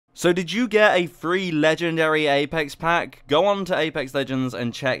So did you get a free legendary Apex pack? Go on to Apex Legends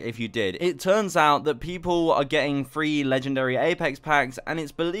and check if you did. It turns out that people are getting free legendary Apex packs, and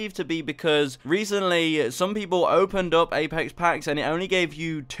it's believed to be because recently some people opened up Apex packs and it only gave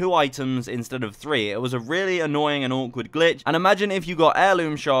you 2 items instead of 3. It was a really annoying and awkward glitch. And imagine if you got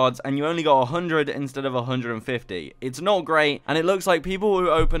heirloom shards and you only got 100 instead of 150. It's not great, and it looks like people who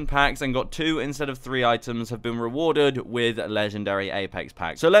opened packs and got 2 instead of 3 items have been rewarded with legendary Apex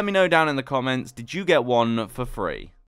packs. So let me know down in the comments, did you get one for free?